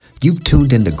You've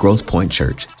tuned into Growth Point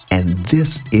Church, and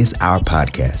this is our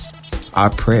podcast. Our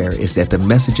prayer is that the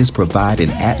messages provide an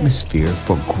atmosphere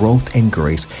for growth and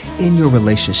grace in your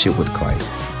relationship with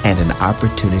Christ and an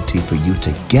opportunity for you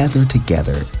to gather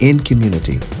together in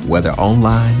community, whether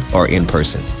online or in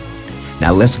person.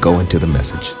 Now let's go into the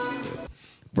message.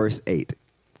 Verse 8.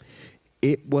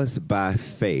 It was by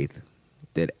faith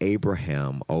that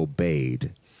Abraham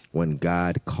obeyed when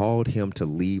God called him to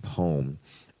leave home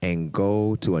and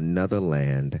go to another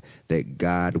land that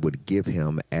God would give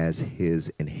him as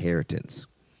his inheritance.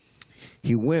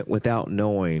 He went without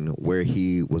knowing where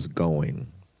he was going.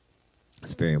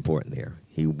 It's very important there.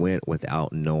 He went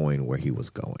without knowing where he was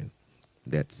going.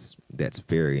 That's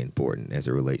very important as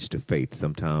it relates to faith.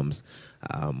 Sometimes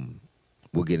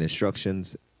we'll get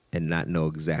instructions and not know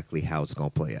exactly how it's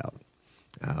going to play out.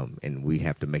 And we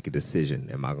have to make a decision.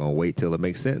 Am I going to wait till it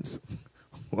makes sense?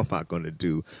 Or am I going to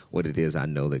do what it is I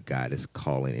know that God is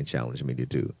calling and challenging me to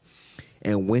do?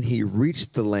 And when he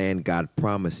reached the land God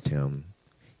promised him,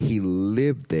 he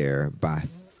lived there by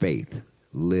faith.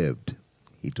 Lived.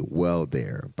 He dwelled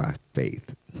there by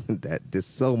faith. There's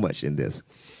so much in this.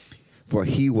 For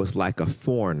he was like a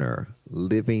foreigner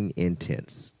living in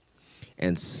tents.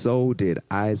 And so did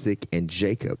Isaac and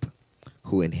Jacob,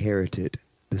 who inherited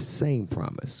the same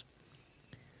promise.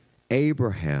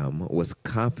 Abraham was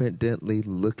confidently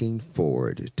looking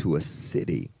forward to a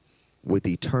city with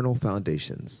eternal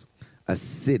foundations, a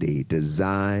city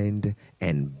designed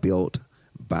and built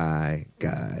by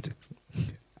God.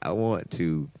 I want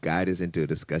to guide us into a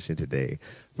discussion today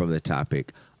from the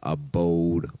topic, a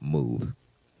bold move.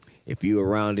 If you're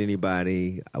around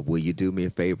anybody, will you do me a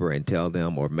favor and tell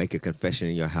them or make a confession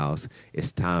in your house?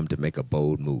 It's time to make a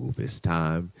bold move. It's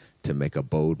time to make a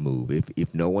bold move.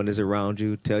 If no one is around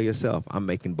you, tell yourself, I'm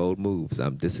making bold moves.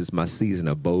 This is my season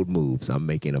of bold moves. I'm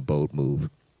making a bold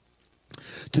move.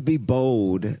 To be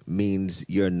bold means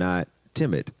you're not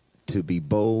timid. To be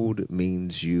bold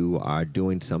means you are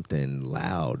doing something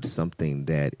loud, something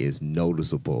that is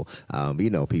noticeable.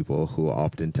 People who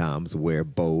oftentimes wear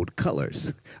bold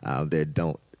colors. They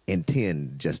don't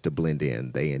intend just to blend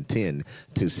in. They intend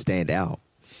to stand out.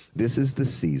 This is the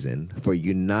season for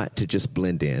you not to just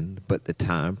blend in, but the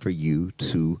time for you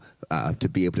to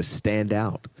be able to stand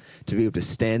out,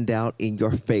 in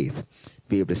your faith,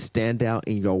 be able to stand out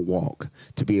in your walk,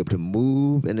 to be able to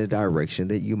move in a direction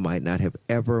that you might not have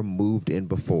ever moved in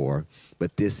before.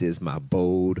 But this is my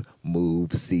bold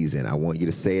move season. I want you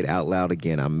to say it out loud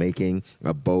again. I'm making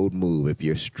a bold move. If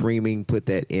you're streaming, put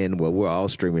that in. Well, we're all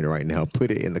streaming right now.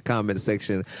 Put it in the comment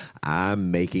section.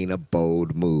 I'm making a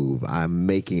bold move. I'm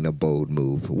making a bold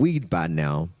move. We by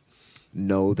now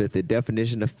know that the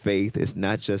definition of faith is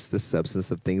not just the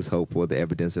substance of things hoped for, the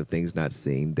evidence of things not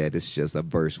seen. That is just a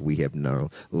verse we have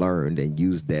learned and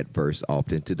used that verse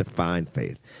often to define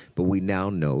faith. But we now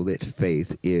know that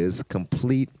faith is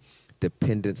complete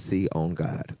dependency on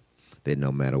God. That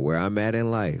no matter where I'm at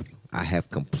in life, I have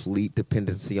complete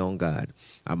dependency on God.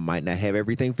 I might not have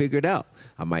everything figured out.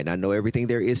 I might not know everything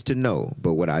there is to know.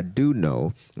 But what I do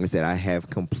know is that I have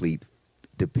complete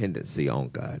dependency on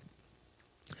God.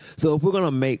 So if we're going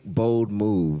to make bold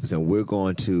moves and we're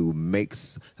going to make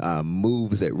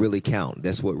moves that really count,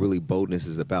 that's what really boldness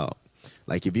is about.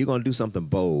 Like if you're going to do something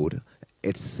bold,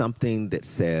 it's something that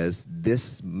says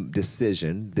this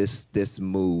decision, this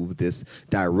move, this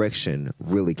direction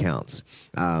really counts.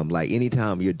 Like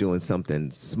anytime you're doing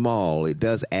something small, it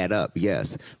does add up,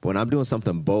 yes. But when I'm doing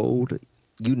something bold,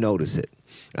 you notice it.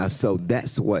 So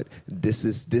that's what this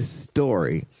is, this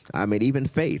story. I mean, even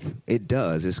faith, it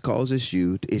does. It causes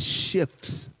you, it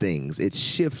shifts things. It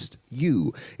shifts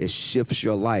you. It shifts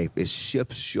your life. It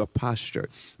shifts your posture.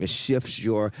 It shifts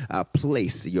your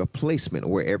place, your placement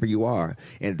wherever you are.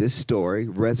 And this story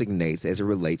resonates as it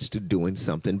relates to doing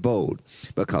something bold.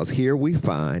 Because here we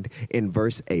find in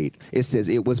verse 8, it says,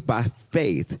 it was by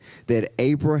faith that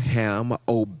Abraham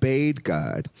obeyed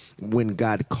God when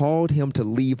God called him to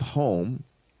leave home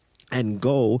and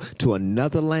go to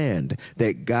another land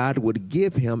that God would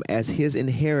give him as his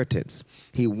inheritance.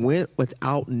 He went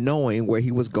without knowing where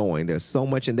he was going. There's so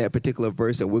much in that particular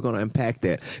verse, and we're going to unpack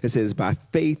that. It says, by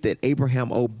faith that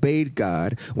Abraham obeyed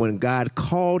God when God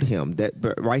called him. That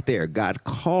right there, God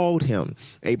called him.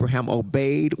 Abraham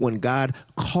obeyed when God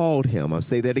called him. I'll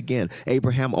say that again.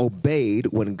 Abraham obeyed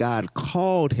when God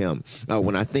called him.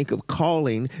 When I think of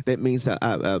calling, that means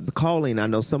calling. I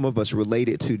know some of us relate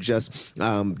it to just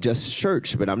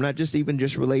church, but I'm not just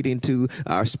relating to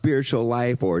our spiritual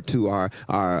life or to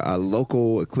our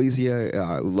local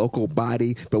ecclesia, local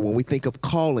body. But when we think of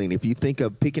calling, if you think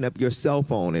of picking up your cell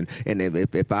phone, and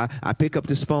if I pick up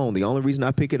this phone, the only reason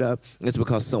I pick it up is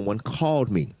because someone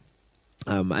called me.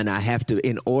 And I have to,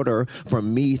 in order for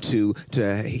me to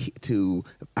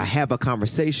have a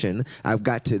conversation, I've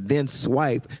got to then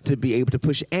swipe to be able to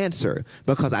push answer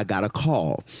because I got a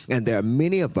call. And there are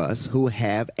many of us who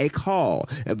have a call.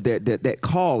 That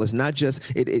call is not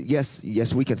just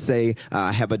yes, we can say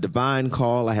I have a divine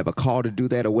call, I have a call to do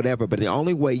that or whatever. But the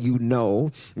only way you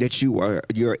know that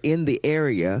you're in the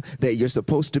area that you're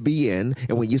supposed to be in,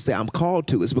 and when you say I'm called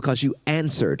to, is because you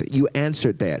answered. You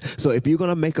answered that. So if you're going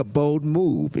to make a bold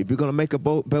move, if you're going to make a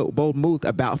bold move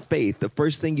about faith, the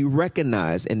first thing you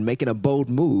recognize in making a bold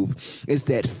move is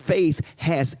that faith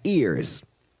has ears.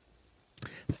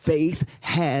 Faith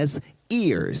has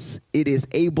ears. It is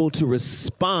able to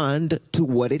respond to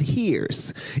what it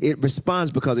hears. It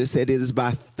responds because it said it is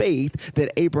by faith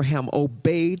that Abraham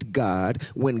obeyed God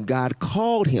when God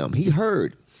called him. He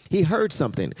heard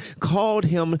something, called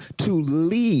him to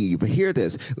leave. Hear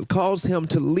this, calls him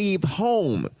to leave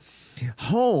home.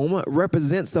 Home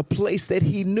represents a place that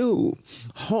he knew.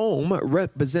 Home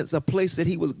represents a place that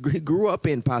he grew up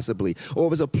in possibly, or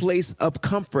was a place of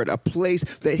comfort, a place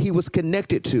that he was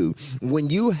connected to. When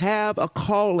you have a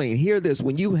calling, hear this,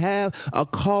 when you have a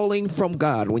calling from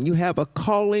God, when you have a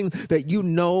calling that you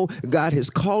know God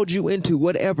has called you into,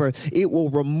 whatever, it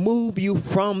will remove you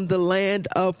from the land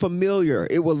of familiar.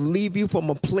 It will leave you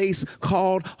from a place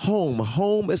called home.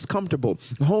 Home is comfortable.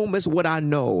 Home is what I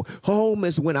know. Home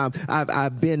is when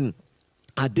I've been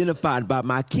identified by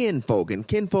my kinfolk, and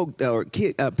kinfolk or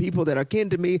people that are kin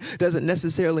to me doesn't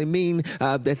necessarily mean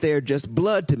that they're just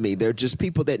blood to me. They're just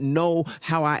people that know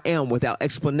how I am without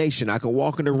explanation. I can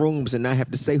walk into rooms and not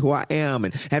have to say who I am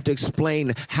and have to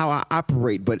explain how I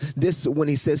operate. But this, when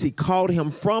he says he called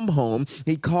him from home,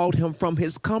 he called him from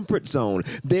his comfort zone.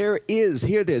 There is,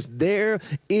 hear this, there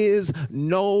is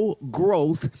no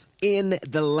growth in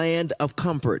the land of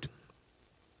comfort.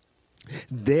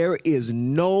 There is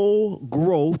no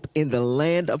growth in the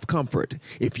land of comfort.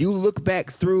 If you look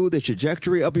back through the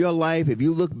trajectory of your life, if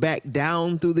you look back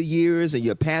down through the years and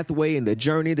your pathway and the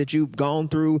journey that you've gone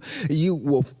through, you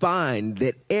will find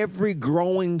that every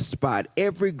growing spot,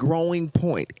 every growing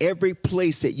point, every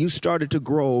place that you started to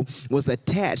grow was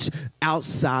attached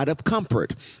outside of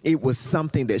comfort. It was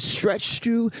something that stretched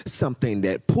you, something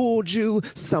that pulled you,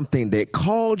 something that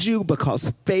called you,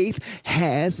 because faith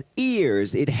has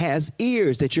ears. It has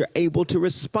ears that you're able to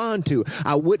respond to.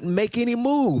 I wouldn't make any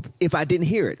move if I didn't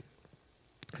hear it.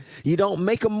 You don't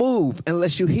make a move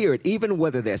unless you hear it, even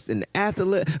whether that's in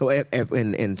athlete or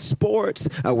in sports,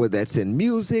 whether that's in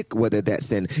music, whether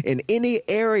that's in any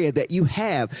area that you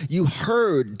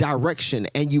heard direction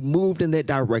and you moved in that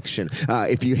direction.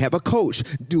 If you have a coach,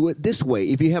 do it this way.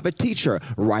 If you have a teacher,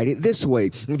 write it this way.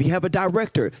 If you have a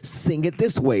director, sing it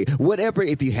this way. Whatever,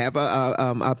 if you have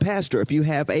a pastor, if you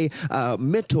have a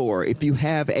mentor, if you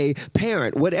have a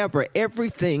parent, whatever,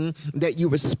 everything that you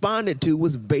responded to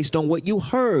was based on what you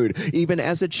heard. Even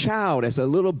as a child, as a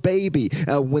little baby,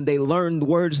 when they learned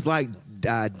words like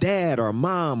dad or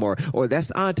mom or that's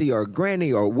auntie or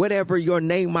granny or whatever your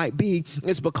name might be,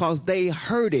 it's because they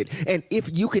heard it. And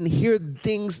if you can hear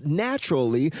things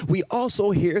naturally, we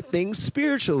also hear things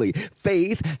spiritually.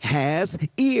 Faith has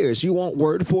ears. You want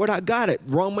word for it? I got it.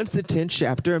 Romans the 10th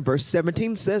chapter and verse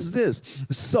 17 says this: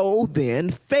 so then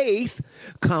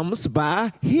faith comes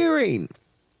by hearing,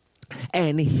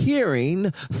 and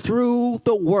hearing through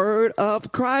the word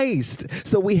of Christ.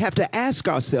 So we have to ask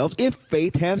ourselves, if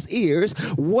faith has ears,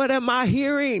 what am I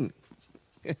hearing?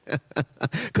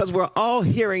 Because we're all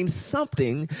hearing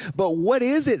something, but what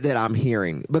is it that I'm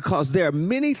hearing? Because there are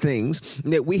many things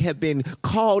that we have been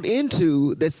called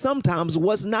into that sometimes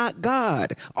was not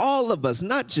God. All of us,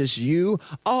 not just you,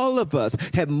 all of us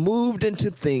have moved into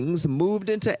things, moved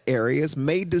into areas,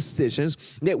 made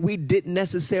decisions that we didn't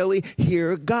necessarily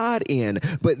hear God in.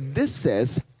 But this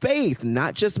says faith,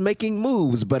 not just making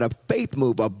moves, but a faith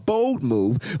move, a bold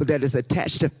move that is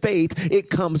attached to faith.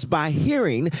 It comes by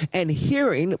hearing, and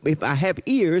hearing, if I have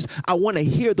ears, I want to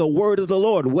hear the word of the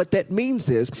Lord. What that means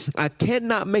is I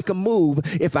cannot make a move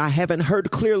if I haven't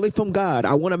heard clearly from God.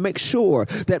 I want to make sure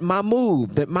that my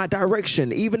move, that my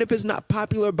direction, even if it's not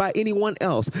popular by anyone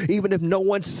else, even if no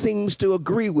one seems to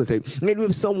agree with it, maybe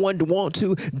if someone wants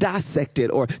to dissect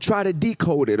it or try to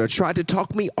decode it or try to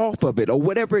talk me off of it or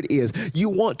whatever it is, you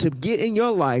want to get in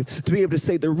your life to be able to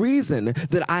say the reason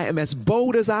that I am as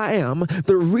bold as I am,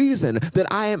 the reason that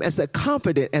I am as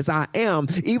confident as I am,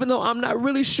 even though I'm not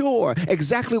really sure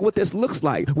exactly what this looks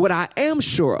like. What I am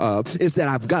sure of is that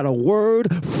I've got a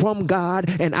word from God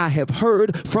and I have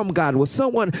heard from God. Will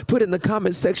someone put in the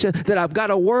comment section that I've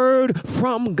got a word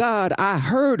from God? I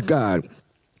heard God.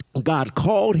 God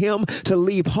called him to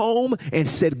leave home and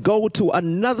said, go to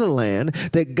another land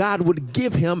that God would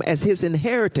give him as his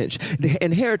inheritance.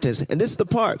 And this is the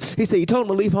part. He said, he told him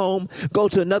to leave home, go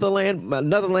to another land.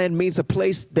 Another land means a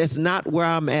place that's not where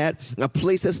I'm at, a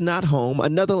place that's not home.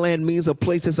 Another land means a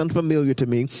place that's unfamiliar to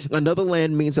me. Another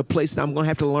land means a place that I'm going to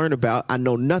have to learn about, I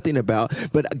know nothing about.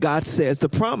 But God says, the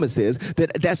promise is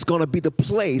that that's going to be the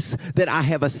place that I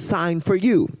have assigned for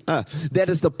you. That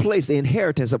is the place, the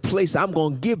inheritance, a place I'm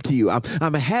going to give to you.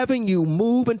 I'm having you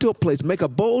move into a place, make a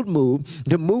bold move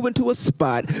to move into a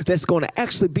spot that's going to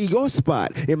actually be your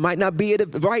spot. It might not be it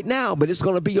right now, but it's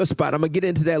going to be your spot. I'm going to get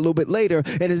into that a little bit later.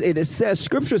 And it says,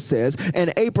 scripture says,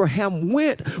 and Abraham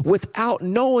went without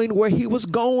knowing where he was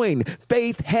going.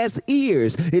 Faith has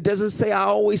ears. It doesn't say I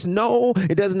always know.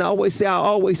 It doesn't always say I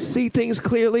always see things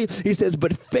clearly. He says,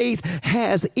 but faith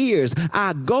has ears.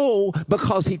 I go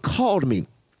because he called me.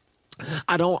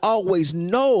 I don't always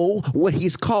know what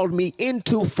he's called me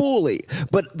into fully,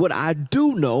 but what I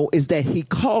do know is that he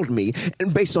called me,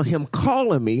 and based on him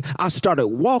calling me, I started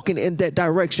walking in that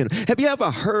direction. Have you ever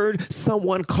heard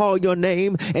someone call your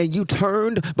name and you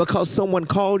turned because someone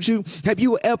called you? Have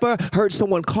you ever heard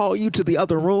someone call you to the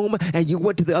other room and you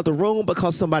went to the other room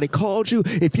because somebody called you?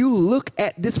 If you look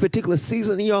at this particular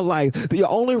season in your life, the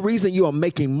only reason you are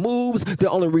making moves, the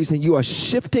only reason you are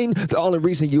shifting, the only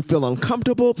reason you feel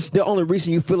uncomfortable, the only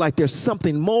reason you feel like there's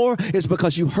something more is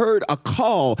because you heard a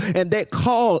call, and that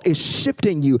call is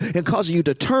shifting you and causing you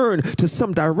to turn to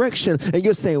some direction, and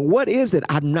you're saying, what is it?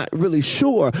 I'm not really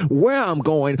sure where I'm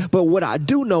going, but what I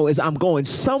do know is I'm going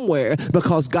somewhere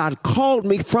because God called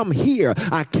me from here.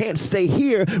 I can't stay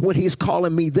here when he's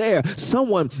calling me there.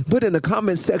 Someone put in the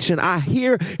comment section, I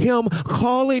hear him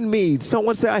calling me.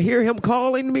 Someone say, I hear him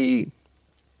calling me.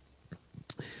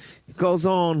 It goes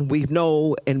on, we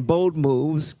know in bold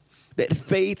moves that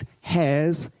faith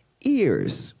has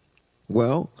ears.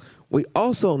 Well, we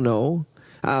also know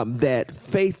that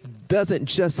faith doesn't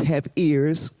just have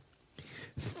ears.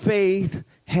 Faith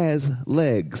has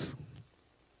legs.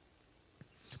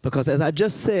 Because as I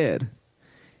just said,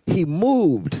 he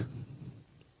moved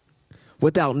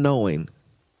without knowing,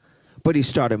 but he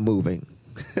started moving.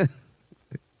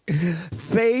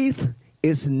 Faith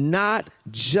is not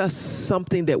just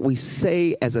something that we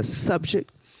say as a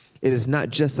subject. It is not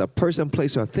just a person,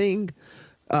 place, or thing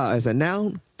as a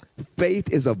noun.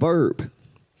 Faith is a verb.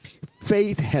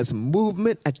 Faith has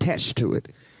movement attached to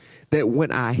it. That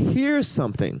when I hear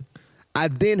something, I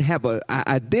then have a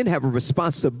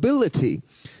responsibility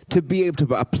to be able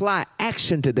to apply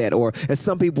action to that, or as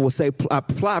some people will say,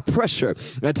 apply pressure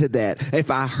to that.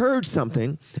 If I heard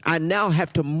something, I now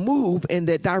have to move in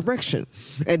that direction.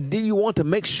 And do you want to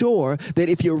make sure that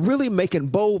if you're really making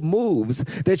bold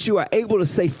moves, that you are able to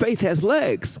say faith has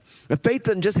legs? Faith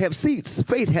doesn't just have seats.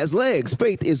 Faith has legs.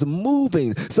 Faith is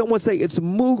moving. Someone say it's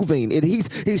moving. He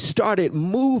started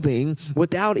moving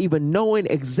without even knowing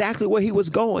exactly where he was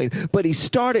going, but he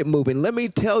started moving. Let me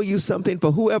tell you something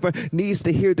for whoever needs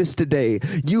to hear this today.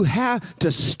 You have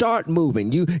to start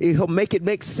moving. It'll make it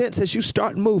make sense as you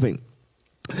start moving.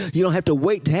 You don't have to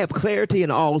wait to have clarity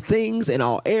in all things, in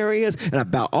all areas, and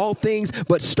about all things,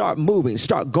 but start moving.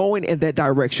 Start going in that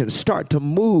direction. Start to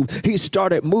move. He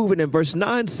started moving, and verse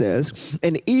 9 says,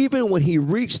 and even when he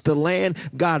reached the land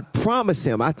God promised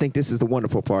him, I think this is the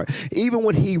wonderful part, even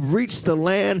when he reached the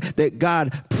land that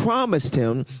God promised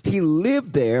him, he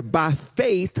lived there by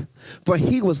faith, for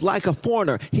he was like a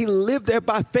foreigner. He lived there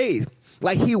by faith.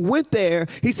 Like he went there,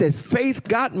 he said, faith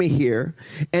got me here,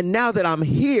 and now that I'm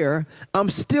here,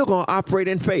 I'm still going to operate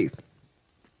in faith.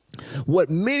 What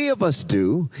many of us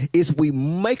do is we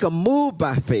make a move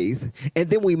by faith, and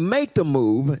then we make the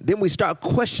move, then we start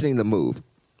questioning the move.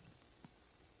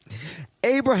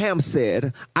 Abraham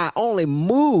said, I only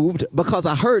moved because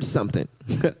I heard something.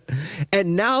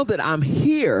 And now that I'm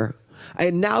here,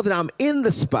 and now that I'm in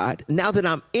the spot, now that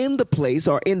I'm in the place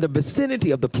or in the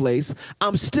vicinity of the place,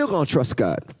 I'm still going to trust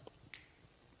God.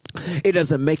 It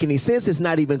doesn't make any sense. It's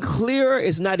not even clearer.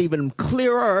 It's not even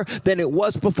clearer than it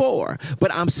was before.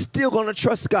 But I'm still going to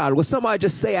trust God. Will somebody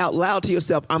just say out loud to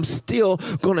yourself, I'm still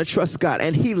going to trust God.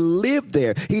 And he lived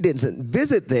there. He didn't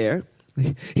visit there.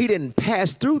 He didn't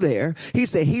pass through there. He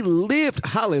said he lived,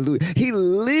 hallelujah, he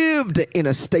lived in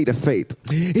a state of faith.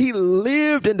 He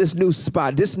lived in this new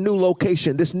spot, this new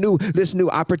location, this new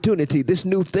opportunity, this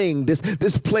new thing,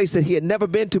 this place that he had never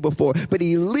been to before. But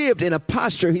he lived in a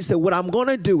posture. He said, what I'm going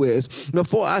to do is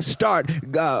before I start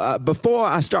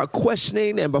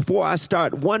questioning, and before I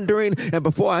start wondering, and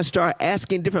before I start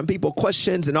asking different people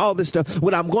questions and all this stuff,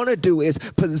 what I'm going to do is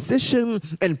position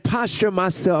and posture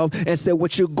myself and say,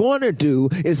 what you're going to do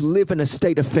is live in a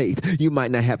state of faith. You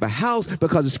might not have a house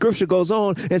because the scripture goes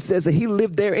on and says that he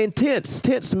lived there in tents.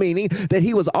 Tents meaning that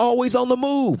he was always on the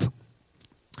move.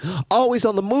 Always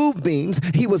on the move means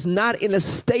he was not in a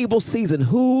stable season.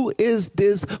 Who is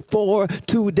this for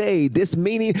today? This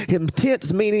meaning,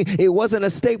 intense meaning, it wasn't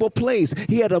a stable place.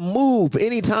 He had to move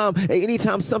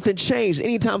anytime something changed,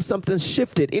 anytime something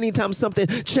shifted, anytime something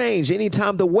changed,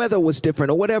 anytime the weather was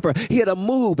different or whatever. He had to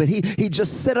move, and he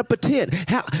just set up a tent.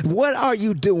 What are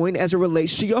you doing as it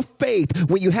relates to your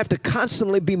faith when you have to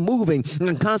constantly be moving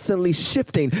and constantly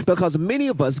shifting? Because many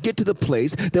of us get to the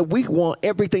place that we want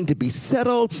everything to be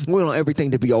settled. We want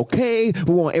everything to be okay.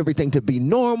 We want everything to be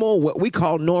normal. What we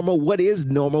call normal, what is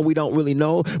normal, we don't really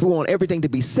know. We want everything to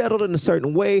be settled in a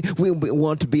certain way. We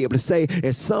want to be able to say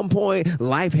at some point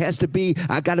life has to be,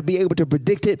 I got to be able to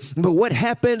predict it. But what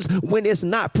happens when it's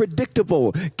not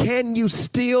predictable? Can you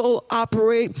still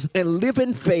operate and live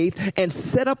in faith and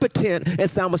set up a tent and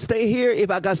say, I'm going to stay here if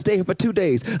I got to stay here for 2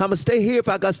 days. I'm going to stay here if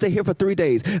I got to stay here for 3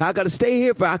 days. I got to stay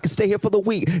here if I can stay here for the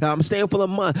week. I'm staying for the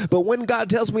month. But when God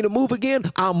tells me to move again,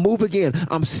 I'll move again.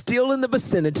 I'm still in the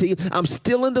vicinity. I'm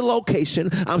still in the location.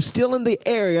 I'm still in the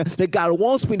area that God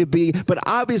wants me to be. But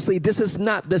obviously, this is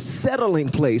not the settling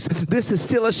place. This is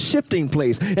still a shifting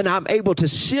place. And I'm able to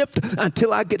shift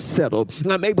until I get settled.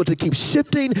 I'm able to keep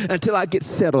shifting until I get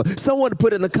settled. Someone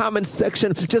put in the comment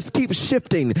section, just keep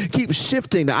shifting. Keep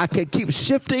shifting. I can keep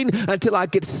shifting until I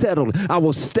get settled. I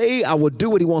will stay. I will do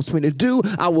what he wants me to do.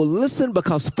 I will listen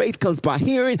because faith comes by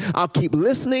hearing. I'll keep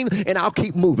listening and I'll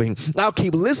keep moving. I'll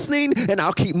keep listening and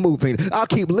I'll keep moving. I'll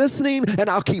keep listening and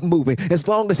I'll keep moving. As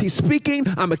long as he's speaking,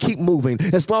 I'm going to keep moving.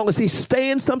 As long as he's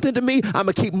saying something to me, I'm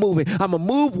going to keep moving. I'm going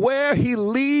to move where he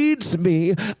leads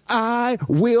me. I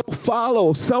will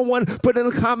follow. Someone put in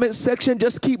the comment section,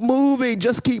 just keep moving.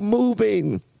 Just keep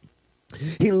moving.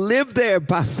 He lived there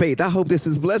by faith. I hope this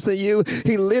is blessing you.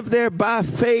 He lived there by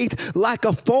faith like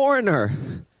a foreigner.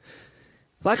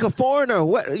 Like a foreigner.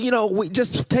 We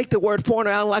just take the word foreigner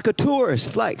out like a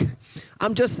tourist. Like,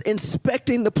 I'm just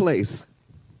inspecting the place.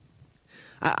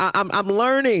 I'm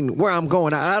learning where I'm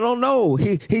going. I don't know.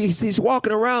 He's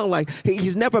walking around like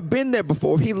he's never been there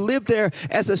before. He lived there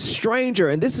as a stranger.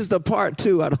 And this is the part,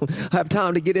 too, I don't have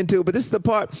time to get into it, but this is the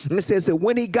part, and it says that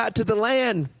when he got to the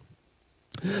land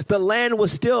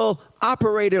was still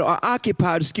operated or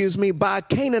occupied, by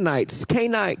Canaanites.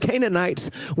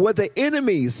 Canaanites were the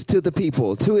enemies to the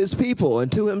people, to his people,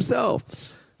 and to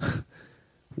himself.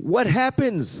 What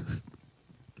happens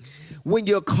when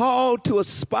you're called to a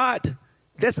spot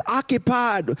that's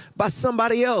occupied by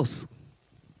somebody else?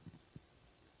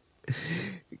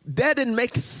 That didn't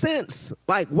make sense.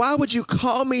 Like, why would you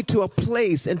call me to a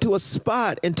place and to a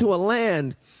spot and to a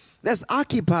land that's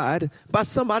occupied by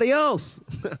somebody else?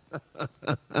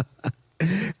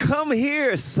 Come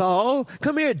here, Saul.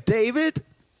 Come here, David.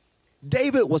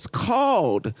 David was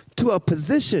called to a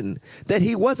position that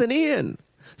he wasn't in.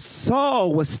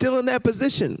 Saul was still in that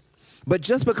position. But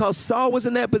just because Saul was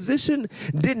in that position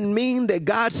didn't mean that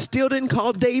God still didn't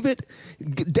call David.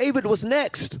 David was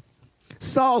next.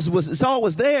 Saul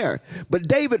was there, but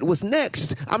David was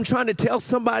next. I'm trying to tell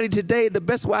somebody today the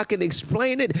best way I can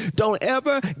explain it. Don't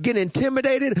ever get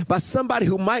intimidated by somebody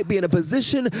who might be in a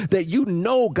position that you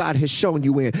know God has shown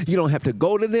you in. You don't have to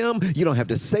go to them. You don't have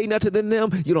to say nothing to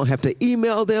them. You don't have to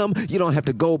email them. You don't have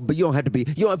to go, but you don't have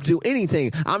to do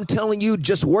anything. I'm telling you,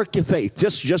 just work your faith.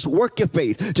 Just work your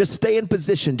faith. Just stay in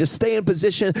position. Just stay in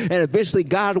position, and eventually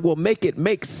God will make it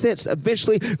make sense.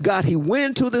 Eventually, God, he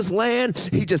went into this land.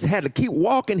 He just had to keep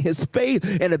walking his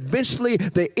faith, and eventually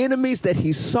the enemies that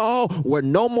he saw were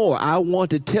no more. I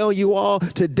want to tell you all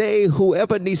today,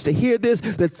 whoever needs to hear this,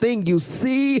 the thing you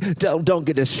see, don't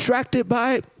get distracted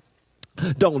by it.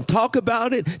 Don't talk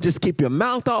about it. Just keep your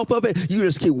mouth off of it. You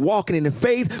just keep walking in the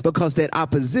faith, because that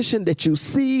opposition that you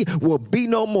see will be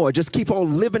no more. Just keep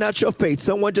on living out your faith.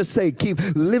 Someone just say, keep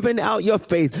living out your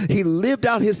faith. He lived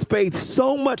out his faith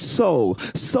so much so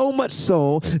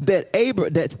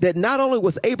that not only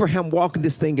was Abraham walking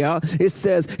this thing out, he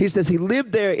says he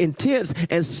lived there in tents,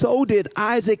 and so did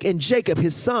Isaac and Jacob,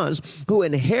 his sons, who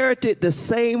inherited the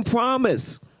same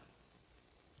promise.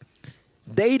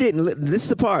 They didn't. This is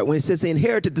the part when it says they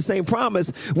inherited the same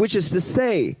promise, which is to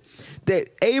say that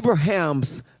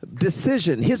Abraham's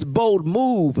decision, his bold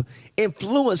move,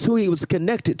 influenced who he was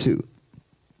connected to.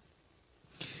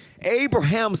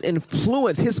 Abraham's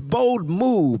influence, his bold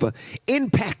move,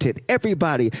 impacted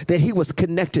everybody that he was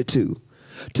connected to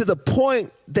the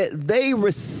point that they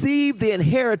received the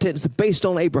inheritance based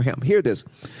on Abraham. Hear this.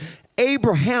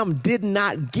 Abraham did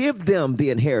not give them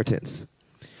the inheritance,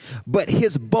 but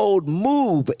his bold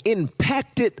move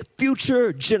impacted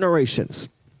future generations.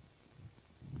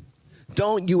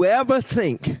 Don't you ever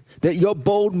think that your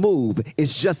bold move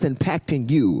is just impacting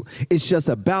you. It's just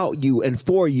about you and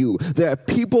for you. There are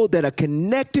people that are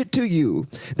connected to you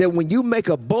that when you make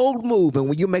a bold move and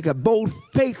when you make a bold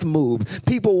faith move,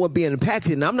 people will be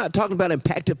impacted. And I'm not talking about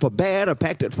impacted for bad or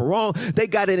impacted for wrong. They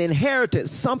got an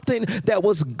inheritance, something that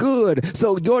was good.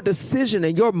 So your decision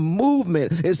and your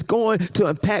movement is going to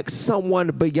impact someone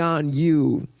beyond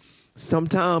you.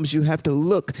 Sometimes you have to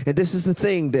look, and this is the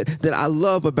thing that I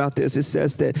love about this. It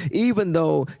says that even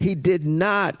though he did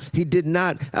not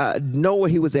know where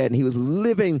he was at, and he was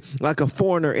living like a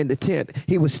foreigner in the tent,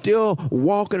 he was still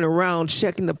walking around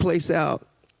checking the place out.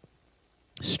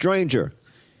 Stranger,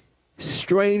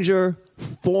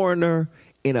 foreigner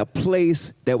in a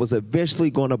place that was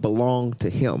eventually going to belong to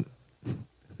him.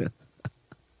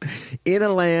 In a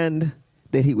land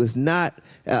that he was not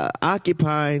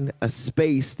occupying a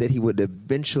space that he would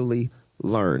eventually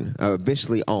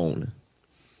own.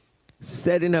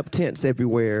 Setting up tents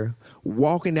everywhere,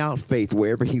 walking out faith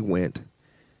wherever he went.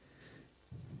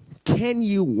 Can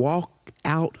you walk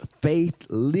out faith,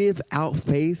 live out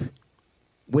faith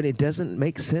when it doesn't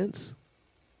make sense?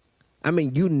 I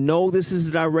mean, you know this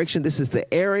is the direction, this is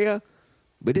the area,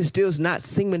 but it still is not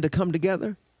seeming to come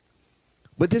together.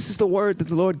 But this is the word that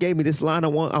the Lord gave me, this line. I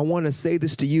want to say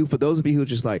this to you for those of you who are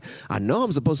just like, I know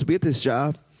I'm supposed to be at this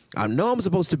job. I know I'm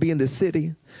supposed to be in this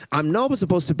city. I know I'm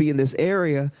supposed to be in this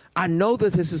area. I know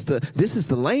that this is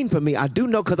the lane for me. I do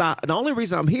know because the only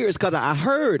reason I'm here is because I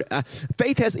heard.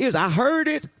 Faith has ears. I heard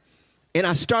it, and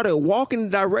I started walking in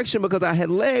the direction because I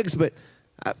had legs. But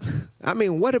I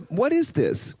mean, what is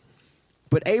this?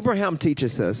 But Abraham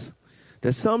teaches us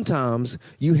that sometimes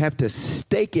you have to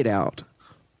stake it out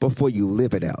before you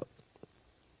live it out.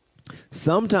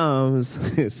 Sometimes,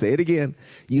 say it again,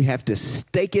 you have to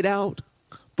stake it out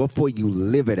before you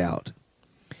live it out.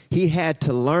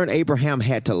 Abraham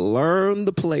had to learn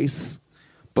the place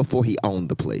before he owned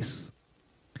the place.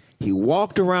 He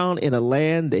walked around in a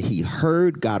land that he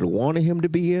heard God wanted him to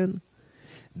be in.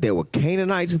 There were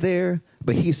Canaanites there,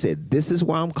 but he said, this is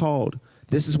where I'm called.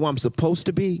 This is where I'm supposed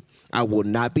to be. I will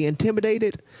not be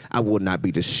intimidated. I will not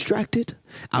be distracted.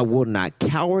 I will not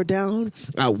cower down.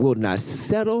 I will not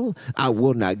settle. I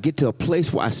will not get to a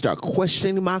place where I start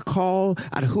questioning my call.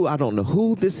 I don't know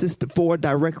who this is for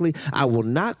directly. I will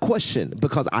not question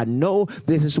because I know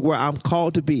this is where I'm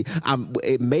called to be.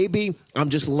 Maybe I'm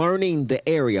just learning the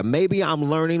area. Maybe I'm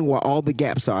learning where all the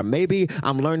gaps are. Maybe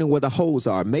I'm learning where the holes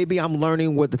are. Maybe I'm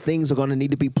learning where the things are going to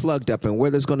need to be plugged up and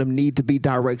where there's going to need to be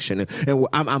direction. And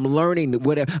I'm learning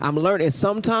whatever I'm learning. And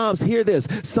sometimes, hear this,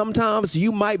 sometimes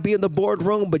you might be in the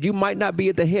boardroom, but you might not be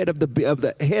at the head of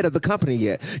the head of the company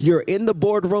yet. You're in the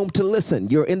boardroom to listen.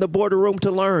 You're in the boardroom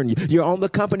to learn. You're on the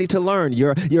company to learn.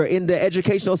 You're in the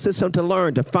educational system to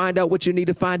learn, to find out what you need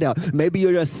to find out. Maybe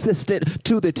you're an assistant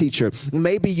to the teacher.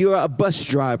 Maybe you're a bus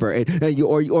driver,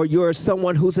 or you're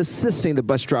someone who's assisting the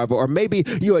bus driver, or maybe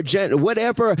you're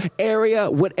whatever area,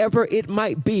 whatever it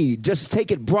might be. Just take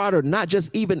it broader, not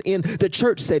just even in the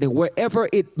church setting, wherever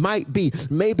it might be.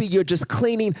 Maybe you're just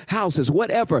cleaning houses,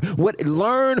 whatever.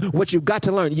 Learn what you've got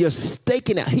to learn. You're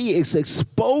staking out. He is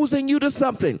exposing you to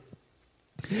something.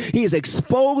 He is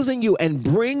exposing you and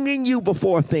bringing you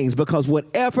before things because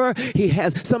whatever he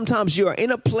has, sometimes you're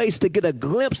in a place to get a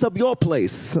glimpse of your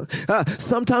place.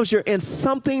 Sometimes you're in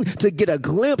something to get a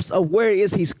glimpse of where it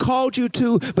is he's called you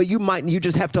to, but you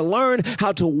just have to learn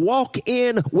how to walk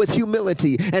in with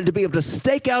humility and to be able to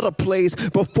stake out a place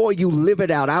before you live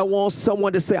it out. I want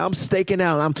someone to say, I'm staking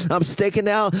out. I'm staking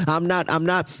out. I'm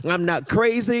not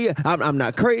crazy. I'm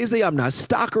not crazy. I'm not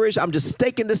stalkerish. I'm just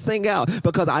staking this thing out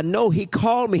because I know he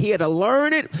called me. He had to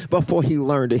learn it before he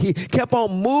learned it. He kept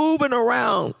on moving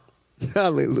around.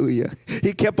 Hallelujah.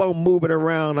 He kept on moving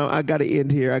around. I got to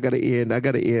end here. I got to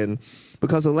end.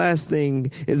 Because the last thing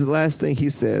he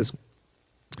says.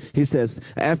 He says,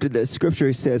 after the scripture,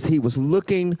 he says, he was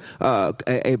looking,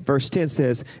 verse 10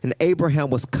 says, and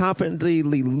Abraham was confidently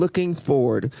looking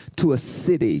forward to a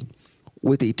city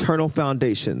with eternal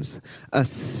foundations, a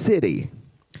city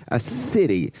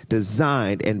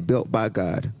designed and built by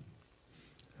God.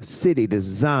 City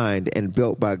designed and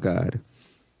built by God.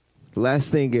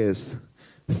 Last thing is,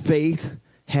 faith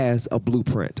has a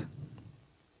blueprint.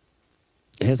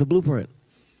 It has a blueprint.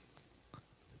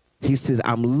 He says,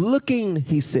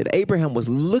 Abraham was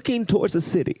looking towards a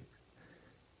city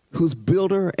whose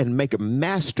builder and maker,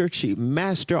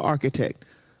 master architect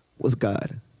was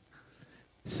God.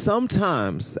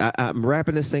 Sometimes, I'm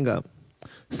wrapping this thing up.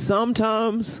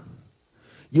 Sometimes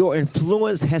your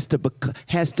influence has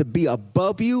to be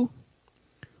above you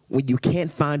when you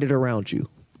can't find it around you.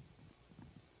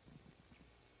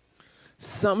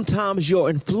 Sometimes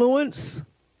your influence,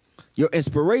 your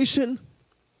inspiration,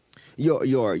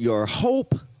 your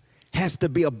hope has to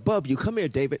be above you. Come here,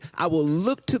 David. I will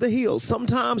look to the hills.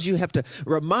 Sometimes you have to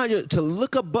remind you to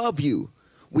look above you,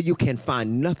 where you can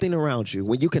find nothing around you,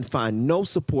 when you can find no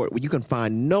support, when you can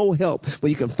find no help, when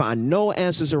you can find no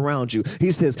answers around you.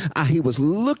 He says, he was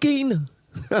looking,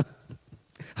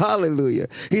 hallelujah.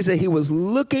 He said he was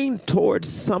looking towards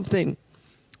something,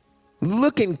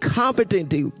 looking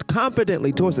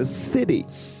confidently towards a city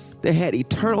that had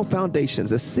eternal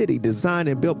foundations, a city designed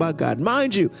and built by God.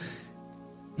 Mind you,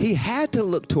 he had to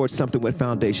look towards something with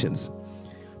foundations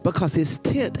because his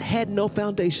tent had no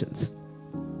foundations.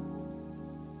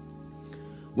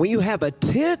 When you have a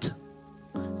tent,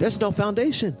 there's no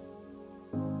foundation.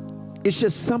 It's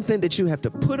just something that you have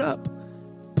to put up,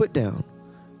 put down,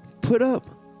 put up,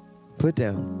 put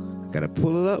down. I got to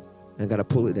pull it up and got to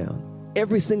pull it down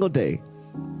every single day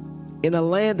in a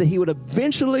land that he would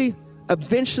eventually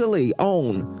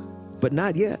own, but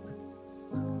not yet.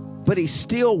 But he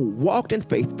still walked in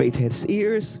faith. Faith has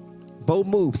ears. Bold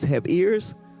moves have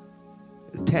ears.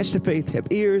 Attached to faith have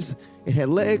ears. It had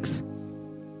legs.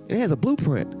 It has a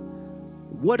blueprint.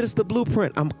 What is the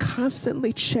blueprint? I'm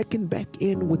constantly checking back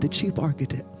in with the chief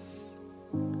architect.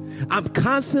 I'm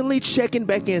constantly checking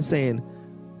back in saying,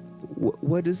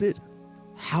 what is it?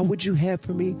 How would you have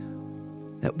for me?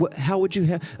 How would you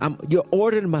have? You're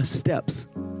ordering my steps.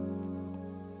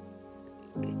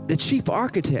 The chief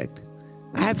architect,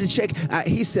 I have to check.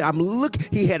 He said,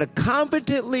 he had a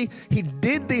confidently, he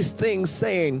did these things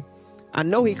saying, I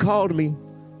know he called me.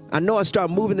 I know I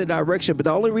started moving the direction, but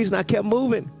the only reason I kept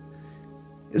moving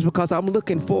is because I'm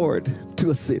looking forward to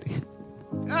a city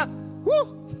that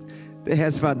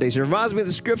has foundation. It reminds me of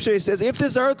the scripture. It says, if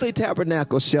this earthly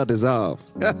tabernacle shall dissolve,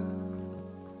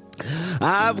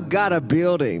 I've got a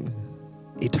building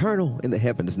eternal in the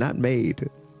heavens, not made.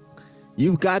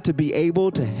 You've got to be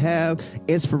able to have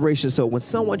inspiration. So when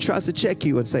someone tries to check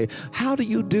you and say, how do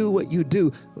you do what you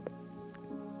do?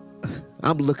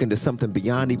 I'm looking to something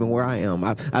beyond even where I am.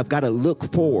 I've got to look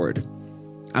forward.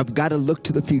 I've got to look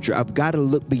to the future. I've got to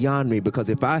look beyond me, because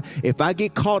if I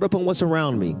get caught up in what's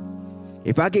around me,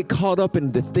 if I get caught up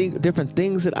in the different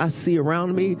things that I see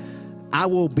around me, I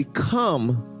will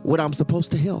become what I'm supposed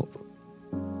to help.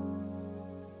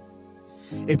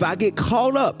 If I get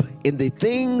caught up in the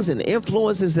things and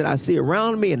influences that I see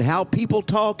around me and how people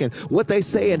talk and what they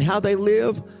say and how they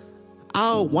live,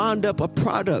 I'll wind up a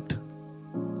product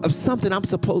of something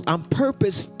I'm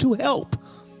purposed to help,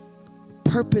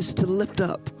 purposed to lift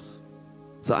up.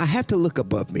 So I have to look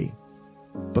above me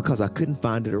because I couldn't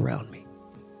find it around me.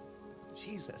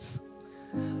 Jesus.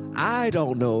 I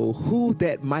don't know who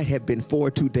that might have been for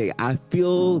today. I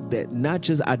feel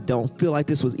that I don't feel like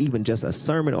this was even just a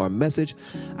sermon or a message.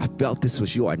 I felt this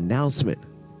was your announcement.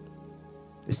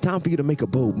 It's time for you to make a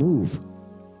bold move.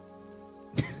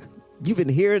 You've been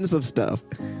hearing some stuff.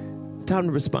 It's time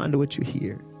to respond to what you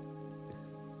hear.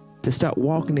 To start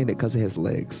walking in it because it has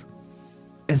legs.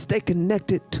 And stay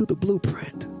connected to the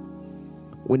blueprint.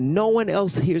 When no one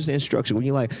else hears the instruction, when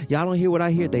you're like, y'all don't hear what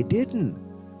I hear, they didn't.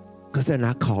 Because they're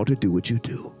not called to do what you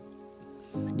do.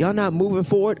 Y'all not moving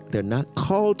forward, they're not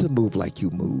called to move like you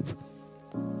move.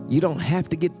 You don't have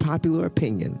to get popular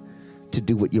opinion to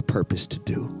do what you're purposed to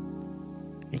do.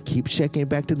 And keep checking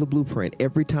back to the blueprint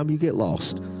every time you get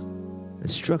lost.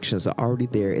 Instructions are already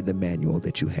there in the manual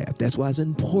that you have. That's why it's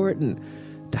important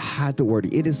to hide the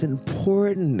word. It is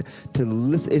important to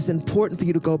listen. It's important for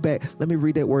you to go back. Let me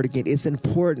read that word again. It's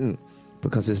important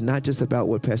because it's not just about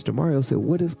what Pastor Mario said.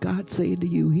 What is God saying to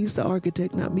you? He's the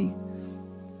architect, not me.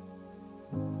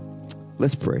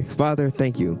 Let's pray. Father,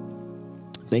 thank you.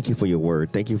 Thank you for your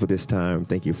word. Thank you for this time.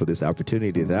 Thank you for this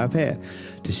opportunity that I've had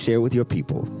to share with your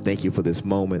people. Thank you for this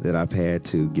moment that I've had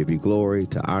to give you glory,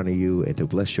 to honor you, and to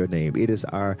bless your name. It is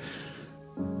I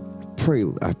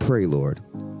pray, Lord,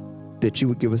 that you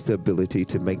would give us the ability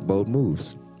to make bold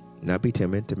moves, not be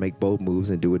timid, to make bold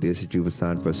moves and do what it is that you've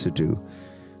assigned for us to do,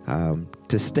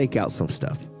 to stake out some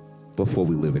stuff before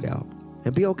we live it out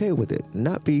and be okay with it,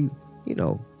 not be,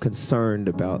 concerned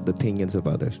about the opinions of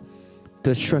others,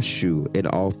 to trust you in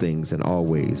all things and all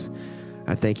ways.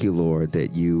 I thank you, Lord,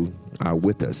 that you are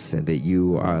with us and that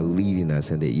you are leading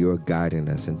us and that you're guiding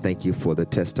us. And thank you for the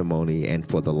testimony and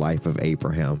for the life of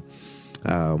Abraham,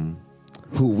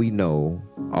 who we know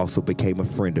also became a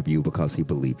friend of you because he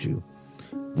believed you.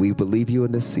 We believe you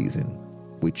in this season.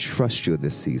 We trust you in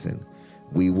this season.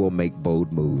 We will make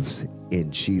bold moves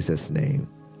in Jesus' name.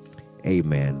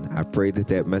 Amen. I pray that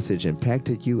that message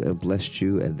impacted you and blessed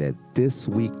you, and that this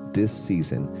week, this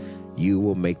season, you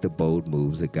will make the bold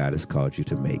moves that God has called you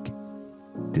to make.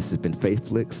 This has been Faith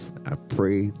Flicks. I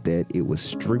pray that it was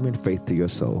streaming faith to your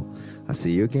soul. I'll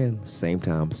see you again, same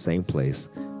time, same place,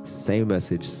 same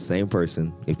message, same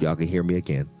person. If y'all can hear me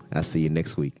again, I'll see you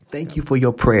next week. Thank you for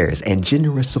your prayers and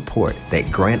generous support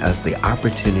that grant us the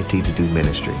opportunity to do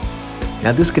ministry.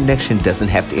 Now, this connection doesn't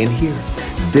have to end here.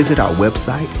 Visit our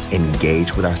website,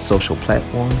 engage with our social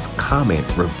platforms, comment,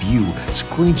 review,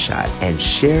 screenshot, and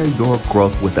share your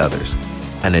growth with others.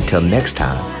 And until next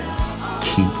time,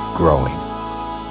 keep growing.